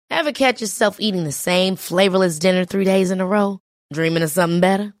Ever catch yourself eating the same flavorless dinner 3 days in a row? Dreaming of something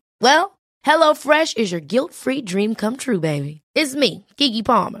better? Well, HelloFresh is your guilt-free dream come true, baby. It's me, Keke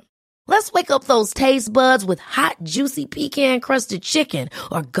Palmer. Let's wake up those taste buds with hot, juicy pecan-crusted chicken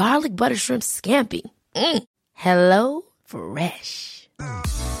or garlic butter shrimp scampi. Hello Fresh.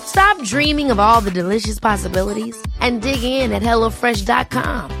 Stop dreaming of all the delicious possibilities and dig in at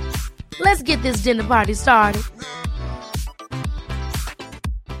HelloFresh.com. Let's get this dinner party started.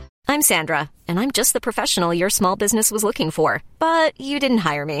 I'm Sandra, and I'm just the professional your small business was looking for. But you didn't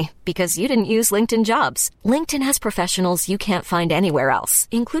hire me because you didn't use LinkedIn Jobs. LinkedIn has professionals you can't find anywhere else,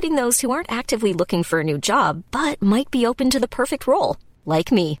 including those who aren't actively looking for a new job, but might be open to the perfect role,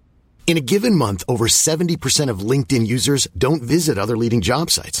 like me. In a given month, over 70% of LinkedIn users don't visit other leading job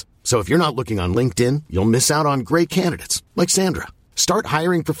sites. So if you're not looking on LinkedIn, you'll miss out on great candidates like Sandra. Start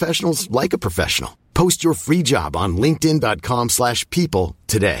hiring professionals like a professional. Post your free job on linkedin.com/people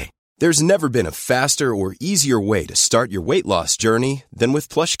today. There's never been a faster or easier way to start your weight loss journey than with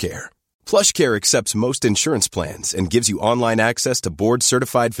PlushCare. PlushCare accepts most insurance plans and gives you online access to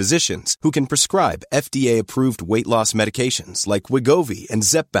board-certified physicians who can prescribe FDA-approved weight loss medications like Wegovy and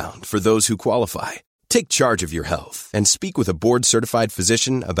Zepbound for those who qualify. Take charge of your health and speak with a board-certified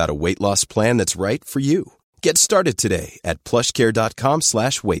physician about a weight loss plan that's right for you. Get started today at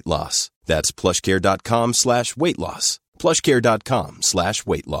plushcare.com/weight loss. That's plushcare.com/weight loss.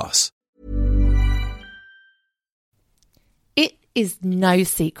 plushcare.com/weight loss. It is no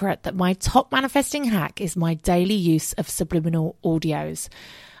secret that my top manifesting hack is my daily use of subliminal audios.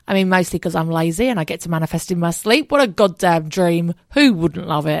 I mean, mostly because I'm lazy and I get to manifest in my sleep. What a goddamn dream. Who wouldn't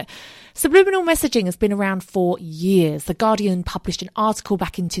love it? Subliminal messaging has been around for years. The Guardian published an article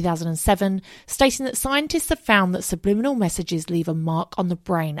back in 2007 stating that scientists have found that subliminal messages leave a mark on the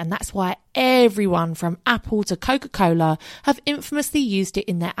brain, and that's why everyone from Apple to Coca-Cola have infamously used it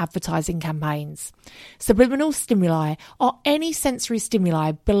in their advertising campaigns. Subliminal stimuli are any sensory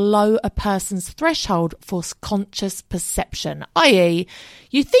stimuli below a person's threshold for conscious perception, i.e.,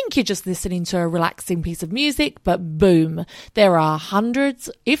 you think you're just listening to a relaxing piece of music, but boom, there are hundreds,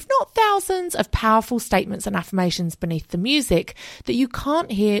 if not thousands, of powerful statements and affirmations beneath the music that you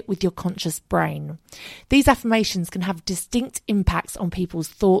can't hear with your conscious brain. These affirmations can have distinct impacts on people's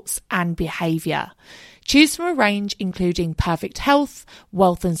thoughts and behaviour. Choose from a range including perfect health,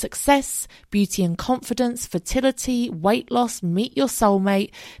 wealth and success, beauty and confidence, fertility, weight loss, meet your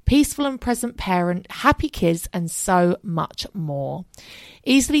soulmate, peaceful and present parent, happy kids, and so much more.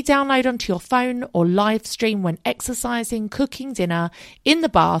 Easily download onto your phone or live stream when exercising, cooking dinner, in the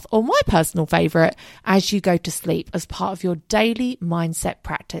bath, or my personal favourite, as you go to sleep as part of your daily mindset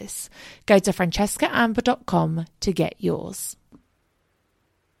practice. Go to francescaamber.com to get yours.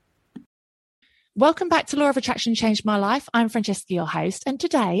 Welcome back to Law of Attraction Changed My Life. I'm Francesca, your host, and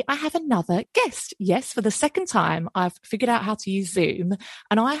today I have another guest. Yes, for the second time, I've figured out how to use Zoom,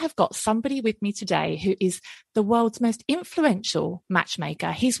 and I have got somebody with me today who is the world's most influential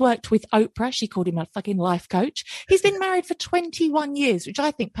matchmaker. He's worked with Oprah. She called him a fucking life coach. He's been married for 21 years, which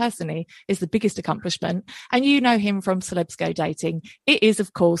I think personally is the biggest accomplishment. And you know him from Celebs Go Dating. It is,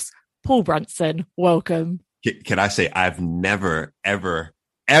 of course, Paul Brunson. Welcome. Can I say I've never, ever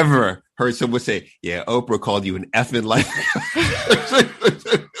heard someone say, yeah, Oprah called you an effing life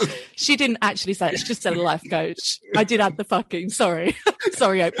coach. She didn't actually say it. She just said a life coach. I did add the fucking, sorry.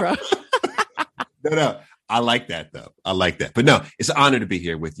 Sorry, Oprah. No. I like that, though. I like that. But no, it's an honor to be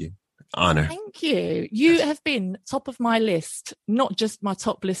here with you. Honor. Thank you. You have been top of my list, not just my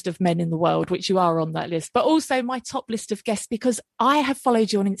top list of men in the world, which you are on that list, but also my top list of guests, because I have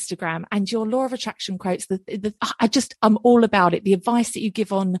followed you on Instagram and your law of attraction quotes. I'm all about it. The advice that you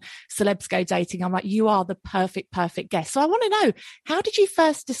give on Celebs Go Dating, I'm like, you are the perfect guest. So I want to know, how did you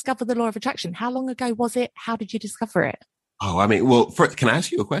first discover the law of attraction? How long ago was it? How did you discover it? Oh, I mean, well, can I ask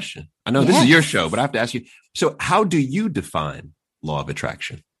you a question? I know This is your show, but I have to ask you. So how do you define law of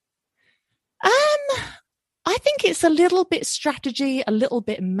attraction? I think it's a little bit strategy, a little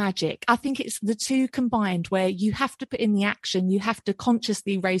bit magic. I think it's the two combined, where you have to put in the action, you have to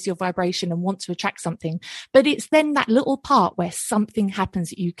consciously raise your vibration and want to attract something. But it's then that little part where something happens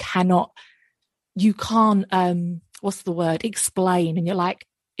that you can't, explain. And you're like,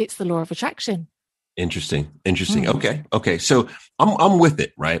 it's the law of attraction. Interesting. Okay. So I'm with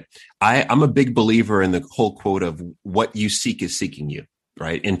it, right? I'm a big believer in the whole quote of what you seek is seeking you.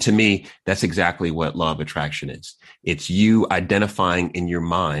 Right. And to me, that's exactly what law of attraction is. It's you identifying in your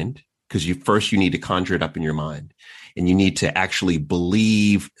mind, because you need to conjure it up in your mind, and you need to actually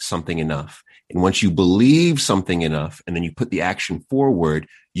believe something enough. And once you believe something enough, and then you put the action forward,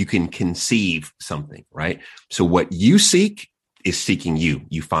 you can conceive something. Right. So what you seek is seeking you,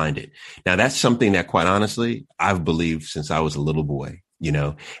 you find it. Now, that's something that, quite honestly, I've believed since I was a little boy,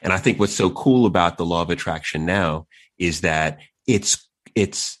 and I think what's so cool about the law of attraction now is that it's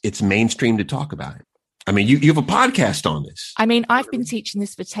mainstream to talk about it. I mean, you have a podcast on this. I mean, I've been teaching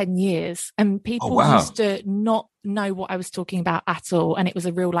this for 10 years and people used to not know what I was talking about at all. And it was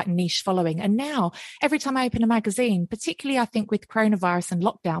a real niche following. And now every time I open a magazine, particularly I think with coronavirus and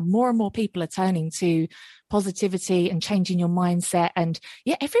lockdown, more and more people are turning to positivity and changing your mindset. And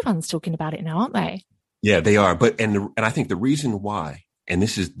yeah, everyone's talking about it now, aren't they? Yeah, they are. And I think the reason why, and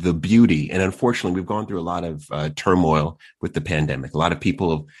this is the beauty, and unfortunately, we've gone through a lot of turmoil with the pandemic. A lot of people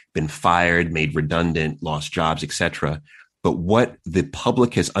have been fired, made redundant, lost jobs, etc. But what the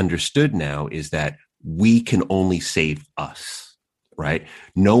public has understood now is that we can only save us, right?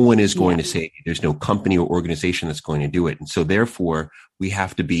 No one is going to save you. There's no company or organization that's going to do it. And so therefore, we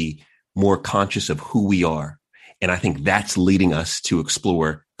have to be more conscious of who we are. And I think that's leading us to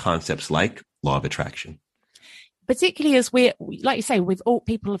explore concepts like law of attraction. Particularly as like you say, with all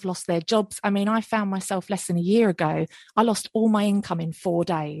people have lost their jobs. I mean, I found myself less than a year ago, I lost all my income in 4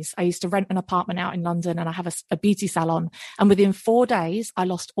 days. I used to rent an apartment out in London and I have a beauty salon. And within 4 days, I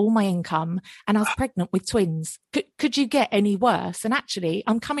lost all my income and I was pregnant with twins. Could you get any worse? And actually,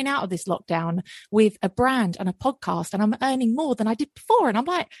 I'm coming out of this lockdown with a brand and a podcast and I'm earning more than I did before. And I'm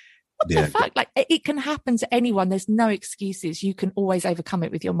like, what the fuck? It can happen to anyone. There's no excuses. You can always overcome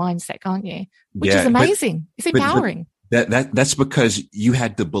it with your mindset, can't you? Which is amazing. It's empowering. That's because you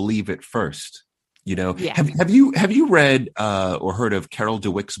had to believe it first. Have you read or heard of Carol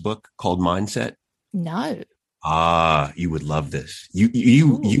Dweck's book called Mindset? No. You would love this.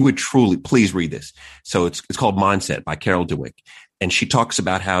 You would truly, please read this. So it's called Mindset by Carol Dweck. And she talks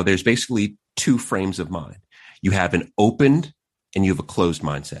about how there's basically 2 frames of mind. You have an opened and you have a closed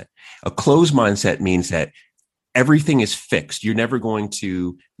mindset. A closed mindset means that everything is fixed. You're never going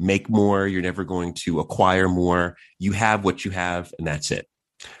to make more. You're never going to acquire more. You have what you have, and that's it.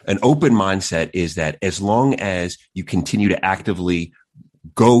 An open mindset is that as long as you continue to actively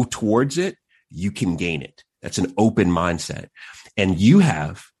go towards it, you can gain it. That's an open mindset. And you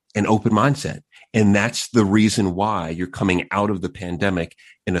have an open mindset. And that's the reason why you're coming out of the pandemic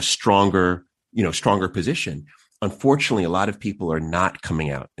in a stronger position. Unfortunately, a lot of people are not coming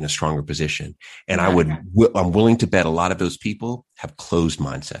out in a stronger position. And I'm willing to bet a lot of those people have closed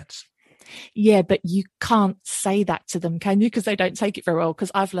mindsets. Yeah, but you can't say that to them, can you? Because they don't take it very well. Because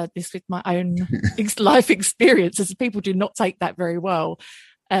I've learned this with my own life experiences. People do not take that very well.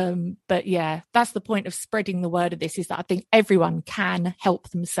 But yeah, that's the point of spreading the word of this, is that I think everyone can help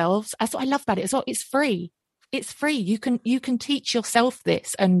themselves. That's what I love about it as well. It's free. It's free. You can teach yourself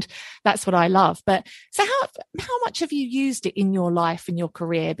this, and that's what I love. But so how much have you used it in your life, in your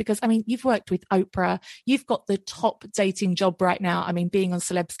career? Because I mean, you've worked with Oprah, you've got the top dating job right now. I mean, being on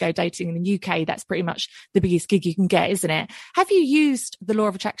Celebs Go Dating in the UK, that's pretty much the biggest gig you can get, isn't it? Have you used the law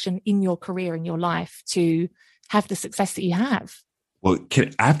of attraction in your career, in your life, to have the success that you have? Well,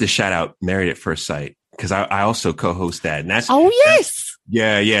 I have to shout out Married at First Sight, because I also co-host that, and that's yes.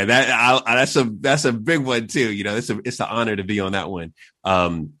 That's a big one too. It's an honor to be on that one.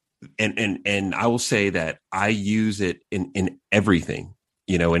 And I will say that I use it in everything.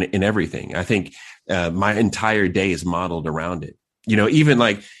 In everything. I think my entire day is modeled around it. Even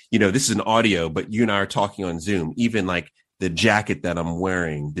this is an audio, but you and I are talking on Zoom. Even the jacket that I'm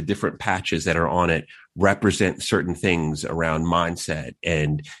wearing, the different patches that are on it represent certain things around mindset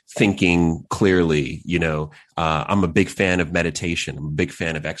and thinking clearly. I'm a big fan of meditation. I'm a big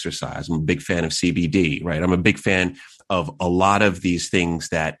fan of exercise. I'm a big fan of CBD, right? I'm a big fan of a lot of these things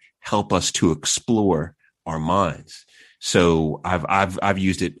that help us to explore our minds. So I've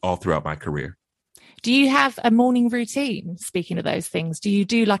used it all throughout my career. Do you have a morning routine? Speaking of those things, do you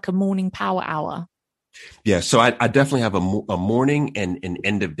do a morning power hour? Yeah, so I definitely have a morning and an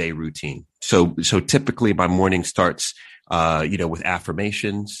end of day routine. So typically my morning starts, with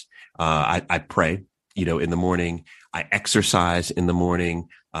affirmations. I pray, in the morning. I exercise in the morning.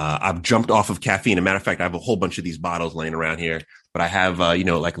 I've jumped off of caffeine. As a matter of fact, I have a whole bunch of these bottles laying around here, but I have,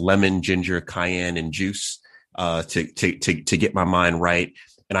 lemon, ginger, cayenne, and juice to get my mind right.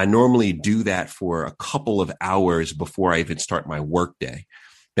 And I normally do that for a couple of hours before I even start my work day.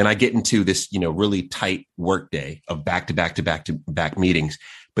 Then I get into this, really tight work day of back to back meetings.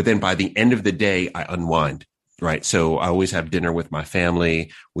 But then by the end of the day, I unwind, right? So I always have dinner with my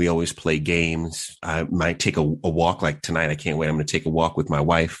family. We always play games. I might take a walk, like tonight. I can't wait. I'm going to take a walk with my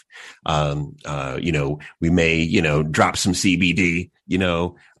wife. We may, drop some CBD,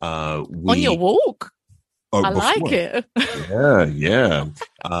 on your walk. I like it.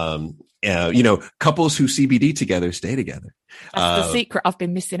 Yeah. Couples who CBD together stay together. That's the secret I've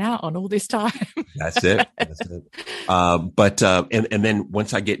been missing out on all this time. That's it. And then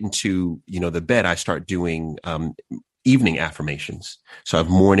once I get into, the bed, I start doing, evening affirmations. So I have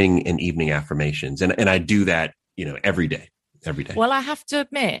morning and evening affirmations, and I do that, every day. Well, I have to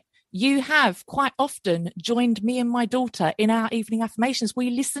admit, you have quite often joined me and my daughter in our evening affirmations. We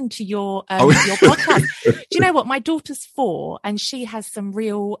listen to your podcast. Do you know what? My daughter's 4 and she has some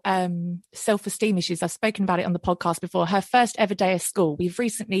real self-esteem issues. I've spoken about it on the podcast before. Her first ever day of school. We've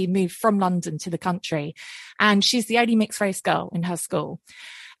recently moved from London to the country, and she's the only mixed race girl in her school.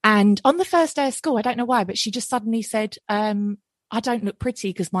 And on the first day of school, I don't know why, but she just suddenly said, I don't look pretty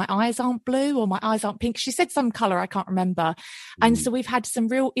because my eyes aren't blue or my eyes aren't pink. She said some color, I can't remember. And so we've had some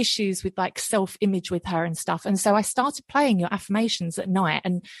real issues with like self-image with her and stuff. And so I started playing your affirmations at night.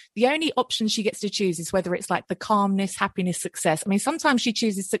 And the only option she gets to choose is whether it's like the calmness, happiness, success. I mean, sometimes she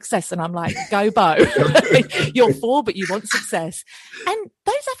chooses success and I'm like, go Bo, you're 4, but you want success. And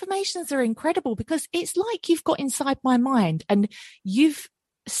those affirmations are incredible because it's like you've got inside my mind and you've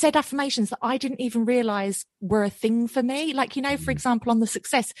said affirmations that I didn't even realize were a thing for me. Like, for example, on the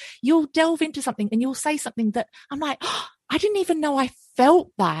success, you'll delve into something and you'll say something that I'm like, oh, I didn't even know I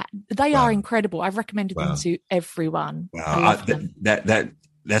felt that. They are incredible. I've recommended them to everyone. Wow.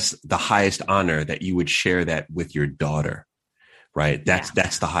 That's the highest honor, that you would share that with your daughter. Right.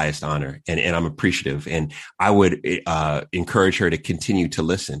 That's the highest honor. And I'm appreciative. And I would encourage her to continue to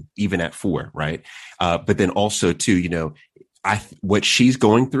listen, even at 4. Right. But then also too, what she's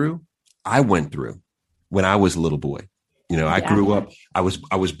going through, I went through when I was a little boy. I grew up, I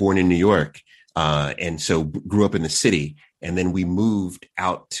was born in New York. And so grew up in the city. And then we moved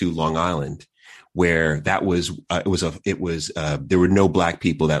out to Long Island, where there were no Black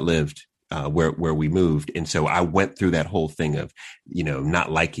people that lived where we moved. And so I went through that whole thing of,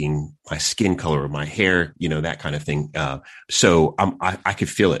 not liking my skin color or my hair, that kind of thing. So I could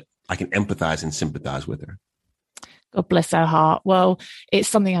feel it. I can empathize and sympathize with her. God bless her heart. Well, it's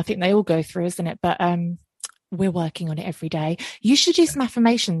something I think they all go through, isn't it? But we're working on it every day. You should do some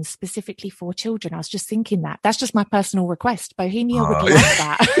affirmations specifically for children. I was just thinking that's just my personal request. Bohemia would love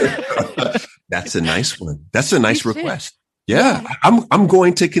that. That's a nice one. That's a nice request. Yeah, I'm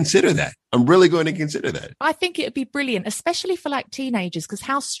going to consider that. I'm really going to consider that. I think it would be brilliant, especially for like teenagers, because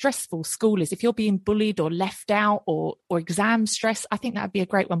how stressful school is. If you're being bullied or left out or exam stress, I think that would be a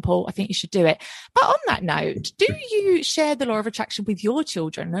great one, Paul. I think you should do it. But on that note, do you share the law of attraction with your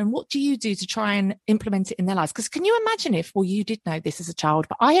children? And what do you do to try and implement it in their lives? Because can you imagine you did know this as a child,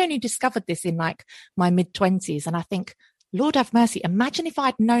 but I only discovered this in like my mid-20s. And I think, Lord have mercy, imagine if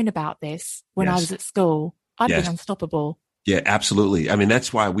I'd known about this when I was at school. I'd been unstoppable. Yeah, absolutely. I mean,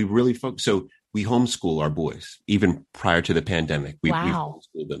 that's why we really focus. So we homeschool our boys, even prior to the pandemic. We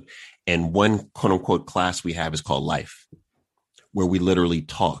homeschooled them. And one quote unquote class we have is called Life, where we literally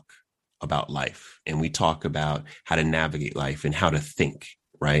talk about life and we talk about how to navigate life and how to think.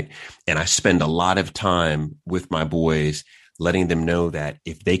 Right. And I spend a lot of time with my boys, letting them know that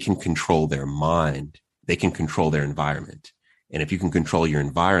if they can control their mind, they can control their environment. And if you can control your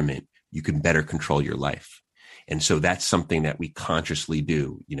environment, you can better control your life. And so that's something that we consciously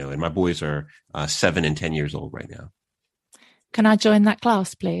do, and my boys are 7 and 10 years old right now. Can I join that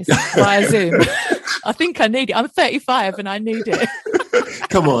class, please? Via Zoom. I think I need it. I'm 35 and I need it.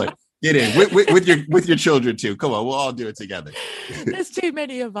 Come on, get in with your children too. Come on, we'll all do it together. There's too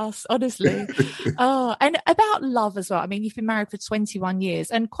many of us, honestly. Oh, and about love as well. I mean, you've been married for 21 years,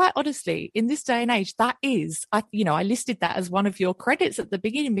 and quite honestly, in this day and age, that is, I listed that as one of your credits at the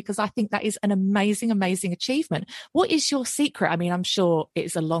beginning because I think that is an amazing, amazing achievement. What is your secret? I mean, I'm sure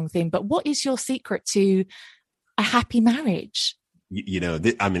it's a long thing, but what is your secret to a happy marriage?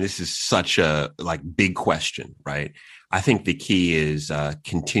 This is such a big question, right? I think the key is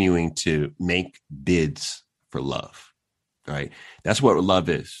continuing to make bids for love. Right. That's what love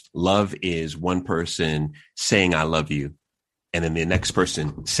is. Love is one person saying, I love you. And then the next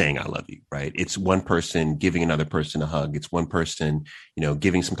person saying, I love you. Right. It's one person giving another person a hug. It's one person,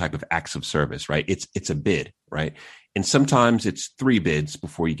 giving some type of acts of service. Right. It's a bid. Right. And sometimes it's 3 bids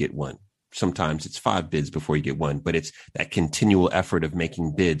before you get one. Sometimes it's 5 bids before you get one, but it's that continual effort of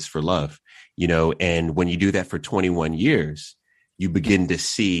making bids for love, and when you do that for 21 years, you begin to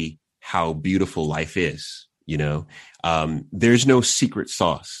see how beautiful life is. There's no secret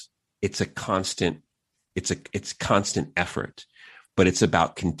sauce. It's constant effort, but it's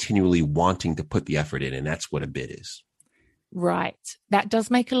about continually wanting to put the effort in. And that's what a bid is. Right. That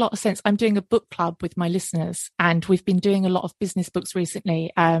does make a lot of sense. I'm doing a book club with my listeners and we've been doing a lot of business books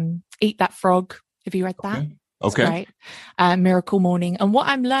recently. Eat That Frog, Have you read that? It's Okay. great. Miracle Morning. And what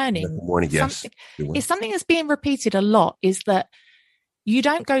I'm learning is something that's being repeated a lot is that you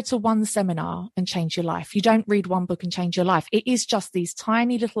don't go to one seminar and change your life. You don't read one book and change your life. It is just these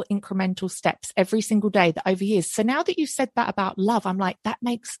tiny little incremental steps every single day that over years. So now that you've said that about love, I'm like, that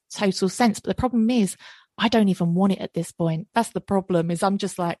makes total sense. But the problem is I don't even want it at this point. That's the problem, is I'm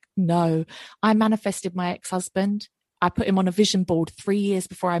just like, no. I manifested my ex-husband. I put him on a vision board 3 years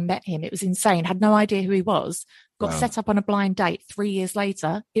before I met him. It was insane. Had no idea who he was. Got set up on a blind date 3 years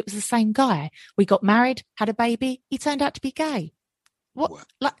later. It was the same guy. We got married, had a baby. He turned out to be gay. What?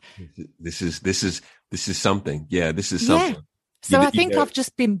 Like, this is something. Yeah, this is something. Yeah. So I think I've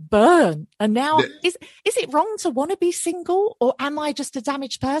just been burned. And now is it wrong to want to be single, or am I just a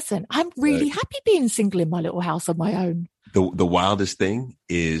damaged person? I'm really happy being single in my little house on my own. The wildest thing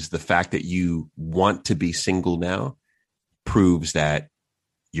is the fact that you want to be single now proves that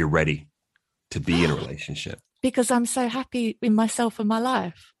you're ready to be in a relationship. Because I'm so happy in myself and my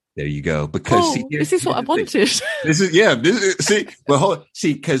life. There you go. Because this is what I wanted. Because, so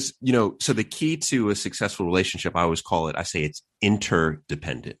the key to a successful relationship, I always call it, I say it's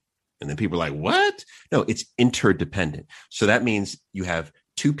interdependent. And then people are like, what? No, it's interdependent. So that means you have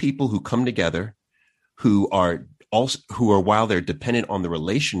two people who come together who are while they're dependent on the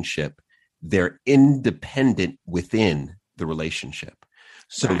relationship, they're independent within the relationship.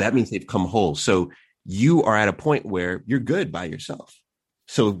 So that means they've come whole. So you are at a point where you're good by yourself.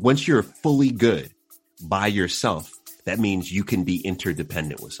 So once you're fully good by yourself, that means you can be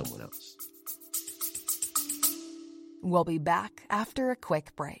interdependent with someone else. We'll be back after a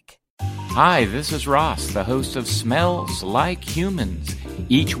quick break. Hi, this is Ross, the host of Smells Like Humans.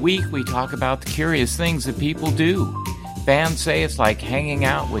 Each week we talk about the curious things that people do. Fans say it's like hanging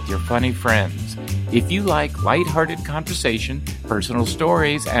out with your funny friends. If you like lighthearted conversation, personal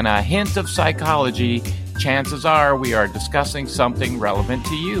stories, and a hint of psychology, chances are we are discussing something relevant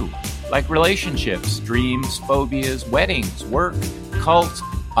to you, like relationships, dreams, phobias, weddings, work, cults,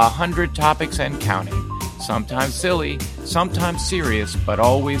 100 topics and counting. Sometimes silly, sometimes serious, but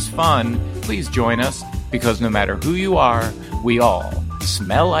always fun. Please join us, because no matter who you are, we all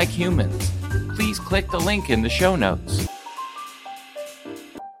smell like humans. Please click the link in the show notes.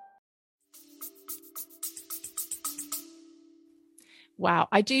 Wow.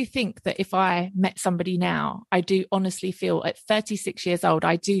 I do think that if I met somebody now, I do honestly feel at 36 years old,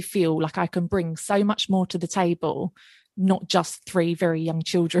 I do feel like I can bring so much more to the table, not just 3 very young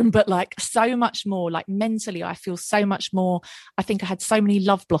children, but like so much more. Like mentally, I feel so much more. I think I had so many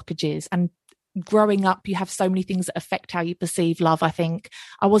love blockages, and growing up, you have so many things that affect how you perceive love. I think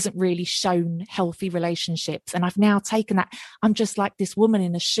I wasn't really shown healthy relationships, and I've now taken that. I'm just like this woman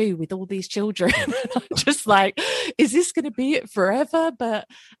in a shoe with all these children. I'm just like, is this going to be it forever? But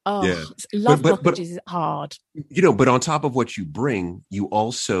love blockages is hard. But on top of what you bring, you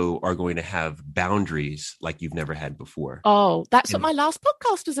also are going to have boundaries like you've never had before. Oh, that's what my last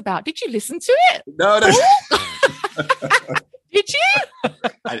podcast was about. Did you listen to it? No. Did you?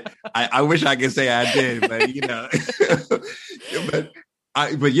 I wish I could say I did, but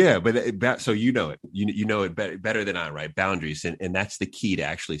so you know it. You know it better than I, right? Boundaries, and that's the key to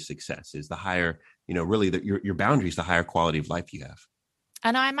actually success. Is the higher, really your boundaries, the higher quality of life you have.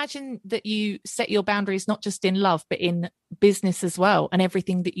 And I imagine that you set your boundaries not just in love, but in business as well, and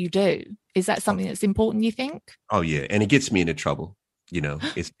everything that you do. Is that something that's important, you think? Oh yeah, and it gets me into trouble.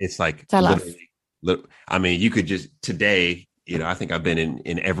 It's like Tell us. I mean, you could just today. I think I've been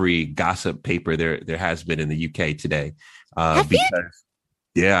in every gossip paper there has been in the UK today. Have you?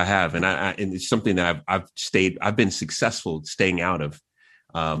 Yeah, I have, and and it's something that I've been successful staying out of.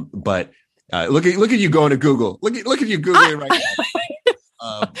 But look at you going to Google. Look at you Googling right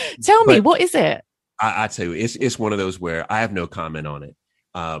now. Tell me, what is it? I tell you, it's one of those where I have no comment on it.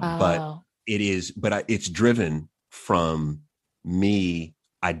 But it is, it's driven from me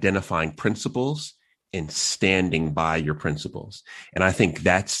identifying principles and standing by your principles. And I think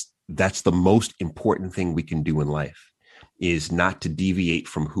that's the most important thing we can do in life, is not to deviate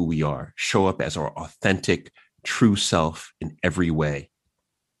from who we are, show up as our authentic, true self in every way.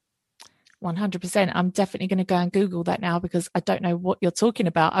 100%. I'm definitely going to go and Google that now, because I don't know what you're talking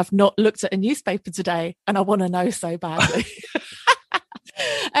about. I've not looked at a newspaper today and I want to know so badly.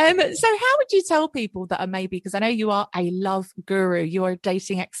 So how would you tell people that are maybe, because I know you are a love guru, you are a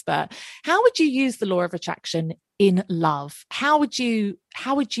dating expert, how would you use the law of attraction in love? How would you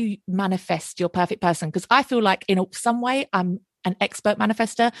manifest your perfect person? Because I feel like in some way I'm an expert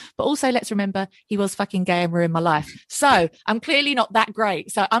manifester, but also let's remember he was fucking gay and ruined my life. So I'm clearly not that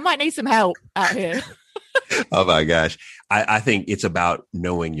great. So I might need some help out here. Oh my gosh. I think it's about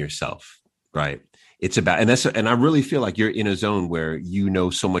knowing yourself, right? It's about, and I really feel like you're in a zone where you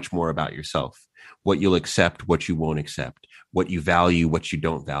know so much more about yourself, what you'll accept, what you won't accept, what you value, what you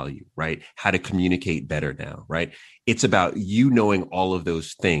don't value, right? How to communicate better now, right? It's about you knowing all of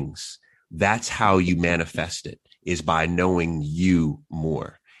those things. That's how you manifest it, is by knowing you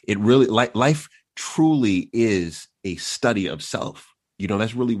more. It really, like, life truly is a study of self.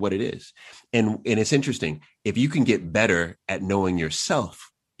 That's really what it is. And it's interesting. If you can get better at knowing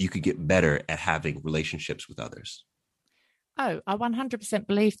yourself, you could get better at having relationships with others. Oh, I 100%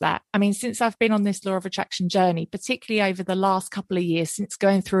 believe that. I mean, since I've been on this law of attraction journey, particularly over the last couple of years, since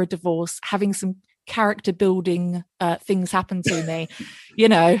going through a divorce, having some character building things happen to me,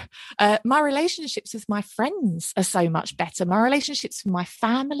 my relationships with my friends are so much better. My relationships with my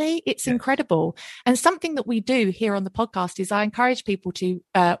family, it's incredible. And something that we do here on the podcast is I encourage people to,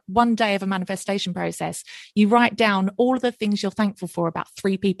 one day of a manifestation process, you write down all of the things you're thankful for about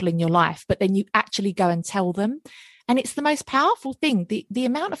 3 people in your life, but then you actually go and tell them. And it's the most powerful thing. The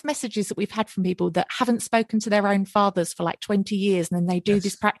amount of messages that we've had from people that haven't spoken to their own fathers for like 20 years, and then they do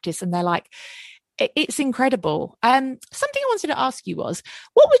this practice and they're like, it's incredible. Something I wanted to ask you was,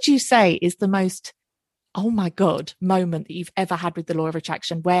 what would you say is the most, oh my God, moment that you've ever had with the law of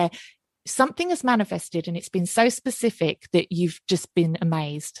attraction, where something has manifested and it's been so specific that you've just been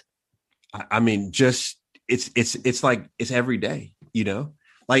amazed? I mean, just, it's like, it's every day,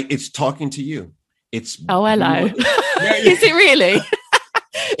 like it's talking to you. It's, oh, hello. Is it really?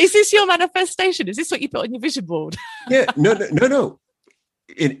 Is this your manifestation? Is this what you put on your vision board? Yeah, no.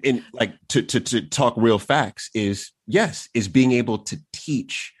 In like to talk real facts is being able to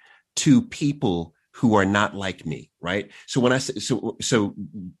teach to people who are not like me, right? So when I say, so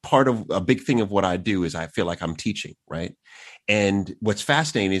part of a big thing of what I do is I feel like I'm teaching, right? And what's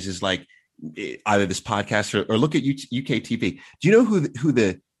fascinating is like either this podcast or look at UK TV. Do you know who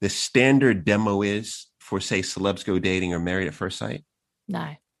the standard demo is for, say, Celebs Go Dating or Married at First Sight? No.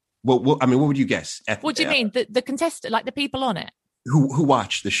 Well, I mean, what would you guess? What do you mean? The contestant, like the people on it? Who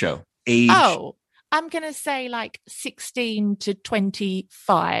watch the show? Age? Oh, I'm going to say like 16 to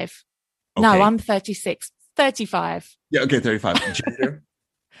 25. Okay. No, I'm 36. 35. Yeah, okay, 35. Gender?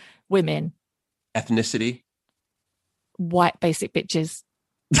 Women. Ethnicity? White basic bitches.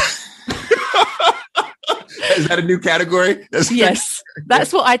 Is that a new category? Yes.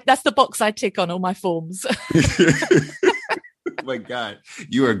 That's the box I tick on all my forms. Oh my God,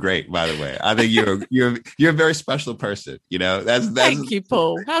 you are great, by the way. I think you're a very special person. That's Thank you,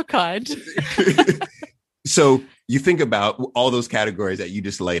 Paul. How kind. So you think about all those categories that you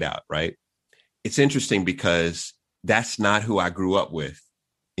just laid out, right? It's interesting because that's not who I grew up with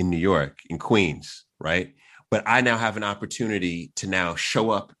in New York, in Queens, right? But I now have an opportunity to now show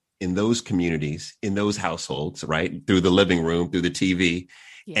up in those communities, in those households, right? Through the living room, through the TV,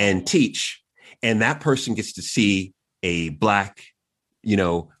 and teach. And that person gets to see a Black,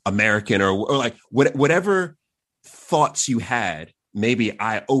 American or like whatever thoughts you had. Maybe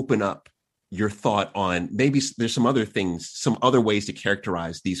I open up your thought on, maybe there's some other things, some other ways to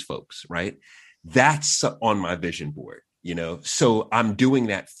characterize these folks, right? That's on my vision board, so I'm doing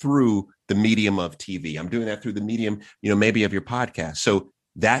that through the medium of TV. I'm doing that through the medium, maybe of your podcast. So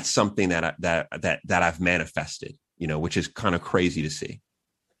that's something that I've manifested, which is kind of crazy to see.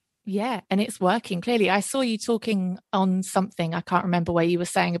 Yeah. And it's working. Clearly, I saw you talking on something, I can't remember, where you were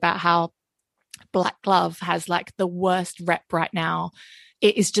saying about how Black love has like the worst rep right now.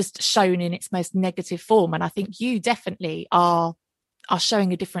 It is just shown in its most negative form. And I think you definitely are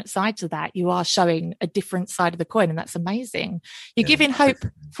showing a different side to that. You are showing a different side of the coin, and that's amazing. You're giving hope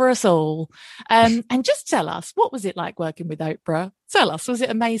for us all. And just tell us, what was it like working with Oprah? Tell us, was it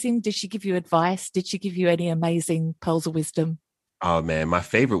amazing? Did she give you advice? Did she give you any amazing pearls of wisdom? Oh man, my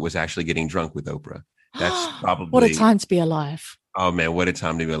favorite was actually getting drunk with Oprah. That's probably what a time to be alive. Oh man, what a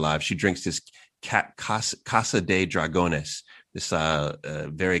time to be alive. She drinks this Casa de Dragones, this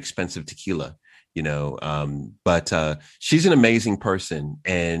very expensive tequila, but she's an amazing person.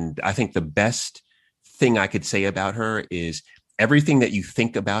 And I think the best thing I could say about her is everything that you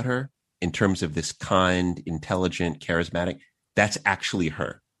think about her in terms of this kind, intelligent, charismatic, that's actually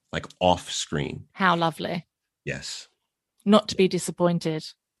her, like off screen. How lovely. Yes. Not to be disappointed.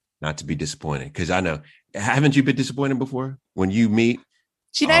 Not to be disappointed. Because I know, haven't you been disappointed before when you meet?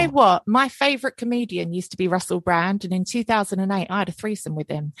 Do you know what? My favorite comedian used to be Russell Brand. And in 2008, I had a threesome with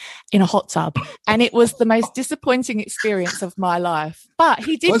him in a hot tub. And it was the most disappointing experience of my life. But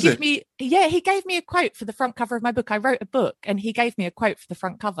he did give me, he gave me a quote for the front cover of my book. I wrote a book and he gave me a quote for the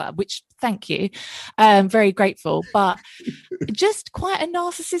front cover, which, thank you. Very grateful. But just quite a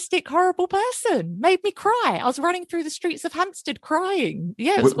narcissistic, horrible person. Made me cry. I was running through the streets of Hampstead crying.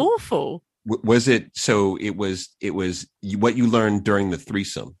 Yeah, it was awful. Was it, so it was what you learned during the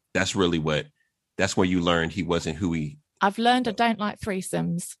threesome. That's really that's where you learned he wasn't who he. I've learned I don't like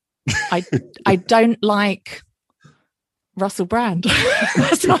threesomes. I don't like Russell Brand.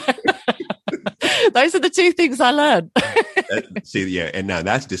 Those are the two things I learned. See, yeah, and now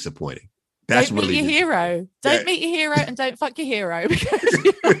that's disappointing. That's don't meet your hero. Don't meet your hero, and don't fuck your hero,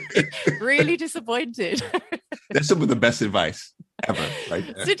 because you're really disappointed. That's some of the best advice ever.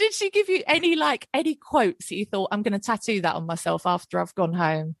 Right there. So did she give you any quotes that you thought, I'm going to tattoo that on myself after I've gone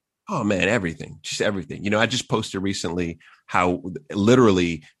home? Oh man, everything, just everything. You know, I just posted recently how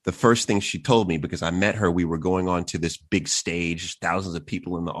literally the first thing she told me, because I met her, we were going on to this big stage, thousands of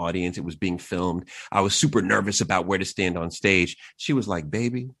people in the audience. It was being filmed. I was super nervous about where to stand on stage. She was like,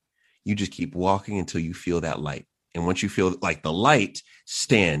 baby, you just keep walking until you feel that light. And once you feel like the light,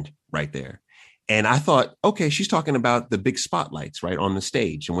 stand right there. And I thought, okay, she's talking about the big spotlights right on the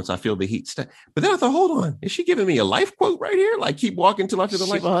stage. And once I feel the heat, but then I thought, hold on, is she giving me a life quote right here? Like, keep walking till I feel the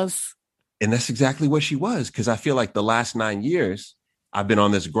light. She was. And that's exactly what she was. Because I feel like the last 9 years, I've been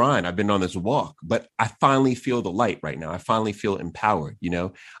on this grind. I've been on this walk, but I finally feel the light right now. I finally feel empowered. You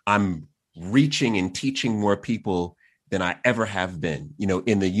know, I'm reaching and teaching more people than I ever have been, you know,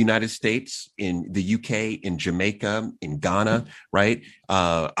 in the United States, in the UK, in Jamaica, in Ghana, right?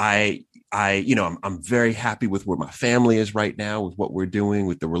 I'm very happy with where my family is right now, with what we're doing,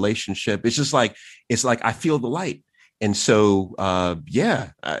 with the relationship. It's just like, I feel the light. And so, I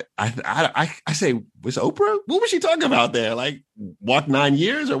say, was Oprah, what was she talking about there? Like, walk 9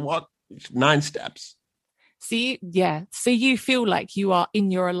 years or walk 9 steps? See, yeah. So you feel like you are in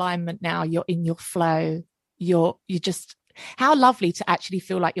your alignment now. You're in your flow. You're just, how lovely to actually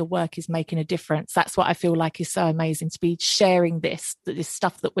feel like your work is making a difference. That's what I feel like is so amazing, to be sharing this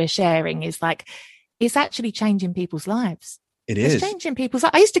stuff that we're sharing is like, it's actually changing people's lives. It's changing people's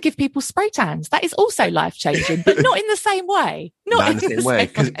lives. I used to give people spray tans. That is also life-changing, but not in the same way. Not in the same way.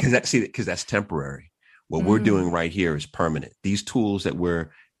 Because that's temporary. What we're doing right here is permanent. These tools that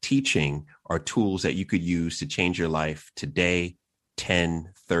we're teaching are tools that you could use to change your life today,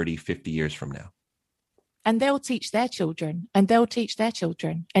 10, 30, 50 years from now. And they'll teach their children, and they'll teach their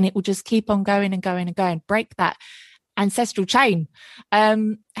children, and it will just keep on going and going and going. Break that ancestral chain.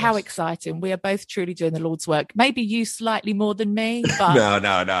 How exciting. We are both truly doing the Lord's work. Maybe you slightly more than me, but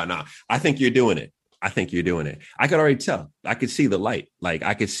no. I think you're doing it. I could already tell. I could see the light. Like,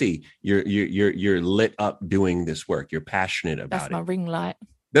 I could see you're lit up doing this work. You're passionate about it. That's my ring light.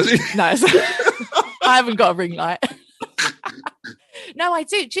 Does it? No, I haven't got a ring light. No, I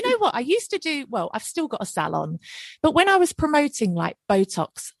do. Do you know what? I used to do, well, I've still got a salon, but when I was promoting like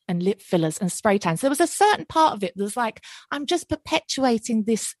Botox and lip fillers and spray tans, there was a certain part of it that was like, I'm just perpetuating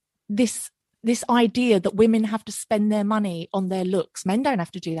this idea that women have to spend their money on their looks. Men don't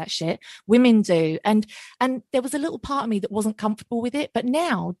have to do that shit. Women do. And there was a little part of me that wasn't comfortable with it. But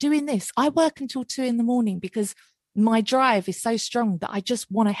now doing this, I work until 2 a.m. because my drive is so strong that I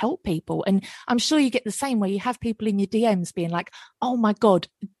just want to help people. And I'm sure you get the same, where you have people in your DMs being like, oh my God,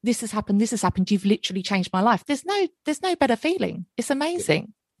 this has happened. You've literally changed my life. There's no better feeling. It's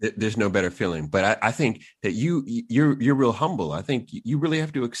amazing. There's no better feeling. But I think that you're real humble. I think you really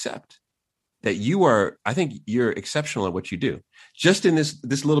have to accept that I think you're exceptional at what you do. Just in this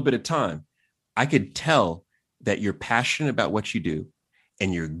little bit of time, I could tell that you're passionate about what you do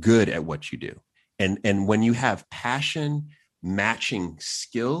and you're good at what you do. And when you have passion matching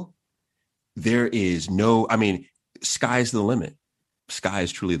skill, there is sky's the limit. Sky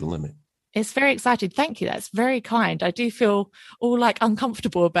is truly the limit. It's very exciting. Thank you. That's very kind. I do feel all like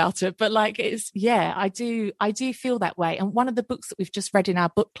uncomfortable about it, but like I do feel that way. And one of the books that we've just read in our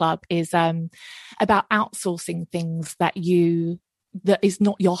book club is about outsourcing things that is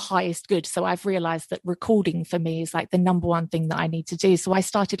not your highest good. So I've realized that recording for me is like the number one thing that I need to do. So I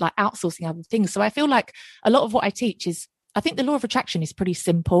started like outsourcing other things. So I feel like a lot of what I teach I think the law of attraction is pretty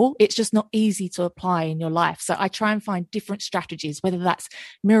simple. It's just not easy to apply in your life. So I try and find different strategies, whether that's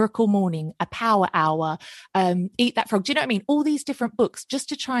Miracle Morning, a Power Hour, Eat That Frog. Do you know what I mean? All these different books just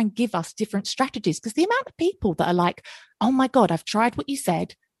to try and give us different strategies. Because the amount of people that are like, oh my God, I've tried what you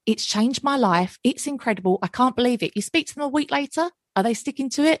said. It's changed my life. It's incredible. I can't believe it. You speak to them a week later. Are they sticking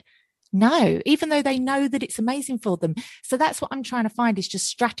to it? No, even though they know that it's amazing for them. So that's what I'm trying to find, is just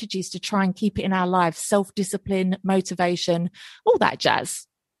strategies to try and keep it in our lives. Self-discipline, motivation, all that jazz.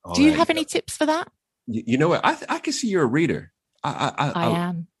 Do you have any tips for that? You know what? I can see you're a reader. I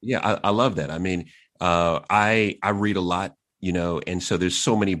am. Yeah, I love that. I mean, I read a lot. and so there's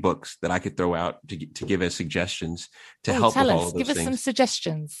so many books that I could throw out to give as suggestions to help tell with us, all of those give us things. some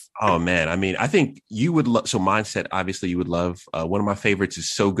suggestions. Oh man, I mean, I think you would love. So mindset, obviously, you would love. One of my favorites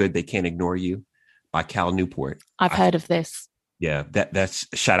is "So Good They Can't Ignore You" by Cal Newport. I've heard of this. Yeah, that's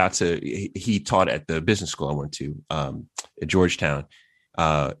shout out to he taught at the business school I went to at Georgetown.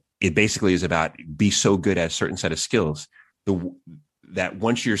 It basically is about be so good at a certain set of skills that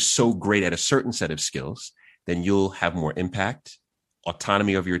once you're so great at a certain set of skills, then you'll have more impact,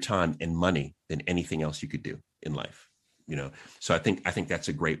 autonomy over your time, and money than anything else you could do in life. So I think that's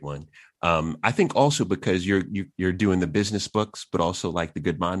a great one. I think also because you're doing the business books, but also like the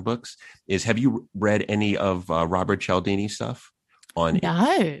Good Mind books. Have you read any of Robert Cialdini stuff?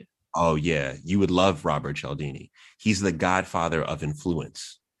 No. Oh yeah, you would love Robert Cialdini. He's the godfather of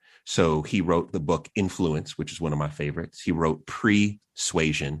influence. So he wrote the book Influence, which is one of my favorites. He wrote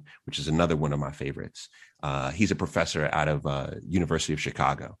Persuasion, which is another one of my favorites. He's a professor out of University of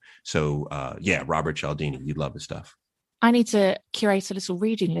Chicago. So Robert Cialdini, you'd love his stuff. I need to curate a little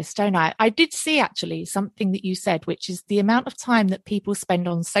reading list, don't I? I did see actually something that you said, which is the amount of time that people spend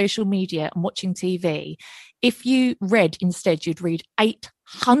on social media and watching TV. If you read instead, you'd read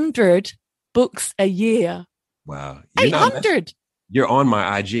 800 books a year. Wow. 800. You're on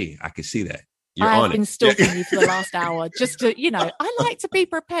my IG. I can see that. I've been stalking you for the last hour just to, I like to be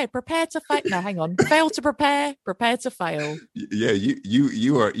prepared to fail. No, hang on. Fail to prepare to fail. Yeah,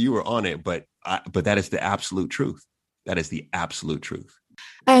 you are on it, but that is the absolute truth. That is the absolute truth.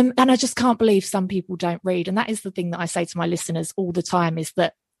 And I just can't believe some people don't read. And that is the thing that I say to my listeners all the time is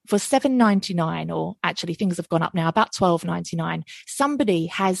that for $7.99, or actually things have gone up now, about $12.99, somebody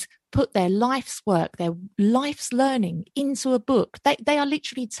has put their life's work, their life's learning into a book. They are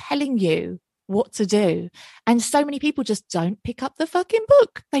literally telling you what to do. And so many people just don't pick up the fucking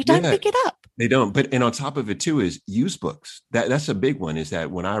book. They don't pick it up. They don't. And on top of it too is used books. That's a big one, is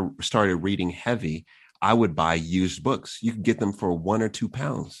that when I started reading heavy, I would buy used books. You can get them for £1 or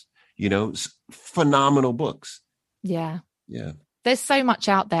 £2, phenomenal books. Yeah. Yeah. There's so much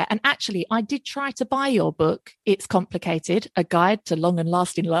out there. And actually, I did try to buy your book. It's Complicated, A Guide to Long and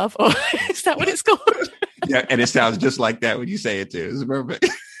Lasting Love. Or is that what it's called? Yeah. And it sounds just like that when you say it too. It's perfect.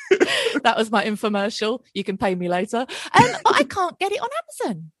 That was my infomercial. You can pay me later. But I can't get it on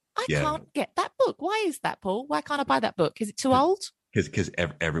Amazon. I can't get that book. Why is that, Paul? Why can't I buy that book? Is it too old? Because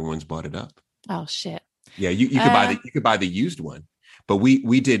everyone's bought it up. Oh, shit. Yeah, you could buy the used one, but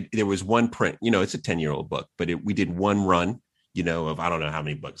we did. There was one print. It's a 10-year-old book, but we did one run. Of I don't know how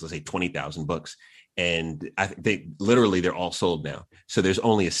many books. Let's say 20,000 books, and I think they're all sold now. So there's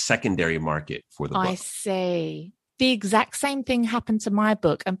only a secondary market for the book. I see. The exact same thing happened to my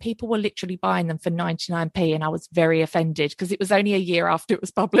book, and people were literally buying them for 99p, and I was very offended because it was only a year after it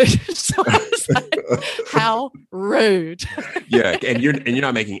was published. So I was like, how rude. Yeah, and you're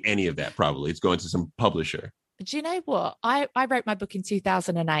not making any of that. Probably it's going to some publisher. Do you know what? I wrote my book in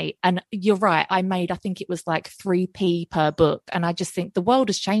 2008, and you're right. I think it was like 3p per book. And I just think the world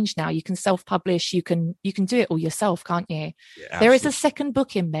has changed now. You can self-publish. You can do it all yourself, can't you? Yeah, there is a second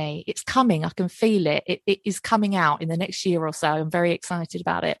book in me. It's coming. I can feel it. It is coming out in the next year or so. I'm very excited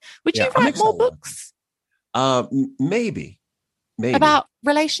about it. Would you write more books? Maybe. About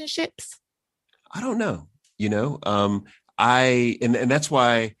relationships? I don't know. And that's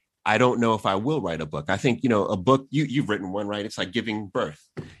why I don't know if I will write a book. I think, a book, you've written one, right? It's like giving birth.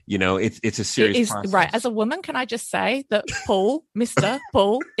 It's a serious process. Right. As a woman, can I just say that Mr.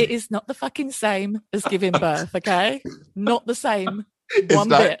 Paul, it is not the fucking same as giving birth, okay? Not the same one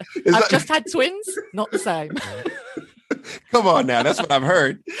bit. I've just had twins, not the same. Come on now. That's what I've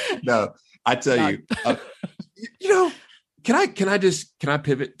heard. No, I tell you, can I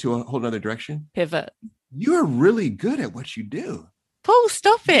pivot to a whole nother direction? Pivot. You're really good at what you do. Paul,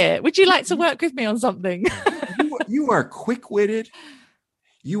 stop it. Would you like to work with me on something? You are quick-witted.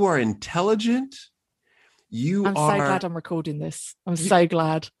 You are intelligent. I'm so glad I'm recording this. I'm so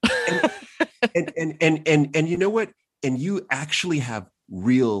glad. And you know what? And you actually have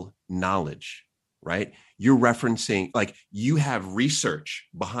real knowledge, right? You're referencing, like, you have research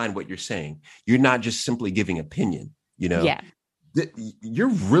behind what you're saying. You're not just simply giving opinion, Yeah. You're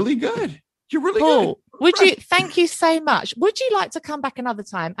really good. You're really Paul, good. Thank you so much. Would you like to come back another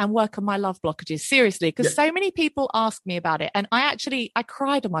time and work on my love blockages? Seriously, because so many people ask me about it. And I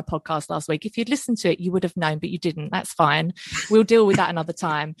cried on my podcast last week. If you'd listened to it, you would have known, but you didn't. That's fine. We'll deal with that another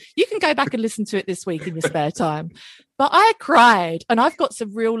time. You can go back and listen to it this week in your spare time. But I cried, and I've got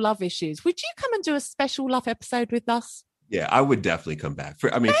some real love issues. Would you come and do a special love episode with us? Yeah, I would definitely come back.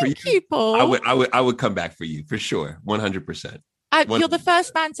 Thank you, Paul. I would come back for you for sure. 100%. You're the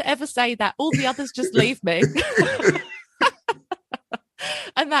first man to ever say that. All the others just leave me.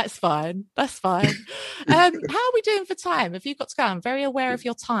 And that's fine. That's fine. How are we doing for time? Have you got to go? I'm very aware of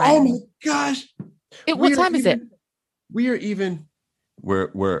your time. Oh my gosh. What time is it? We are even. We're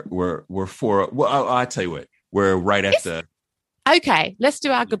 4. Well, I'll tell you what. We're right at the. Okay, let's do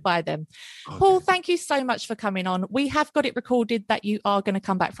our goodbye then. Okay. Paul, thank you so much for coming on. We have got it recorded that you are going to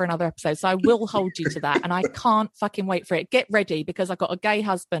come back for another episode, so I will hold you to that, and I can't fucking wait for it. Get ready, because I've got a gay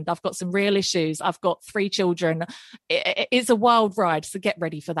husband, I've got some real issues, I've got 3 children. It's a wild ride, so get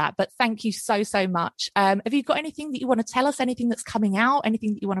ready for that. But thank you so much. Have you got anything that you want to tell us, anything that's coming out,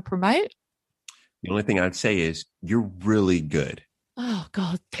 anything that you want to promote? The only thing I'd say is you're really good. Oh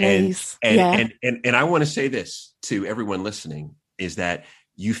God, please. And I want to say this to everyone listening, is that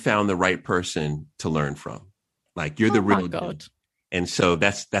you found the right person to learn from. Like, you're the real God. And so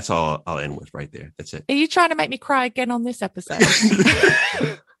that's all I'll end with right there. That's it. Are you trying to make me cry again on this episode?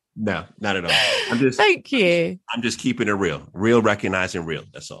 No, not at all. Thank you. I'm just keeping it real, recognizing real.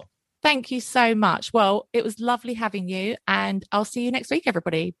 That's all. Thank you so much. Well, it was lovely having you, and I'll see you next week,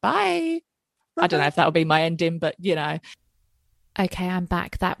 everybody. Bye. I don't know if that'll be my ending, but you know. Okay, I'm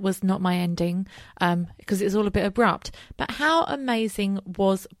back. That was not my ending, because it's all a bit abrupt. But how amazing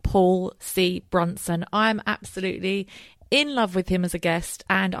was Paul C. Brunson? I'm absolutely in love with him as a guest,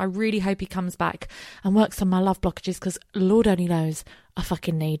 and I really hope he comes back and works on my love blockages, because Lord only knows I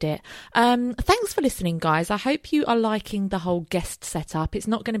fucking need it. Thanks for listening, guys. I hope you are liking the whole guest setup. It's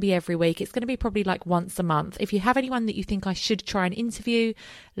not going to be every week. It's going to be probably like once a month. If you have anyone that you think I should try and interview,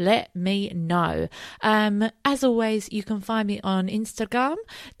 let me know. As always, you can find me on Instagram.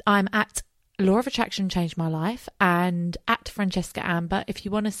 I'm at Law of Attraction Changed My Life, and at Francesca Amber if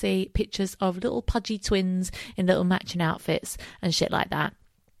you want to see pictures of little pudgy twins in little matching outfits and shit like that.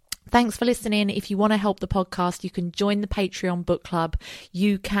 Thanks for listening. If you want to help the podcast, you can join the Patreon book club.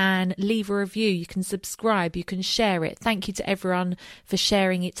 You can leave a review. You can subscribe. You can share it. Thank you to everyone for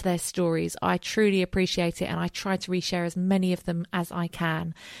sharing it to their stories. I truly appreciate it, and I try to reshare as many of them as I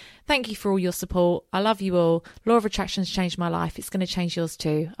can. Thank you for all your support. I love you all. Law of Attraction's changed my life. It's going to change yours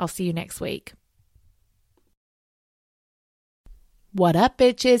too. I'll see you next week. What up,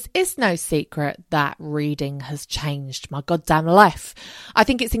 bitches? It's no secret that reading has changed my goddamn life. I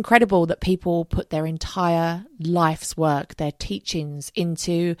think it's incredible that people put their entire life's work, their teachings,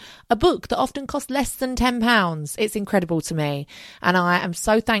 into a book that often costs less than £10. It's incredible to me. And I am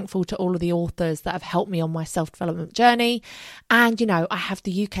so thankful to all of the authors that have helped me on my self-development journey. And, you know, I have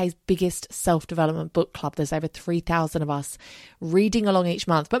the UK's biggest self-development book club. There's over 3,000 of us reading along each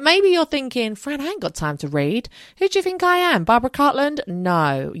month. But maybe you're thinking, Fran, I ain't got time to read. Who do you think I am? Barbara Cartland?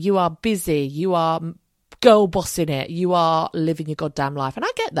 No, you are busy. You are girl bossing it. You are living your goddamn life. And I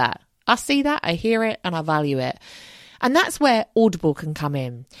get that. I see that. I hear it, and I value it. And that's where Audible can come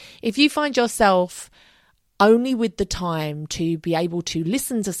in. If you find yourself only with the time to be able to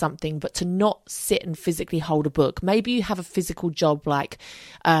listen to something, but to not sit and physically hold a book, maybe you have a physical job like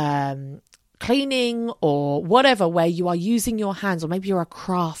cleaning or whatever, where you are using your hands, or maybe you're a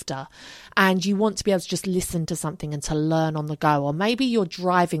crafter and you want to be able to just listen to something and to learn on the go, or maybe you're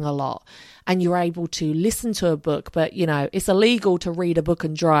driving a lot and you're able to listen to a book, but you know, it's illegal to read a book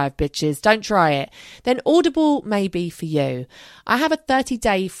and drive, bitches. Don't try it. Then Audible may be for you. I have a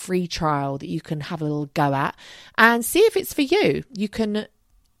 30-day free trial that you can have a little go at and see if it's for you. You can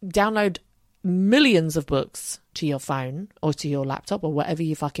download millions of books to your phone or to your laptop or whatever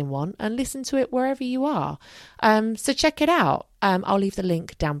you fucking want and listen to it wherever you are. So check it out. I'll leave the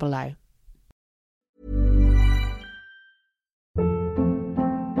link down below.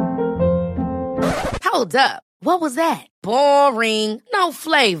 Hold up. What was that? Boring. No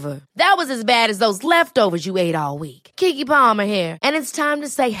flavor. That was as bad as those leftovers you ate all week. Keke Palmer here. And it's time to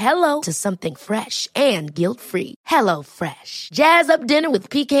say hello to something fresh and guilt-free. Hello Fresh. Jazz up dinner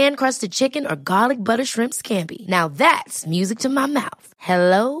with pecan-crusted chicken or garlic butter shrimp scampi. Now that's music to my mouth.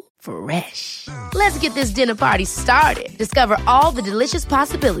 Hello Fresh. Let's get this dinner party started. Discover all the delicious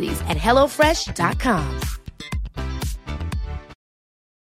possibilities at HelloFresh.com.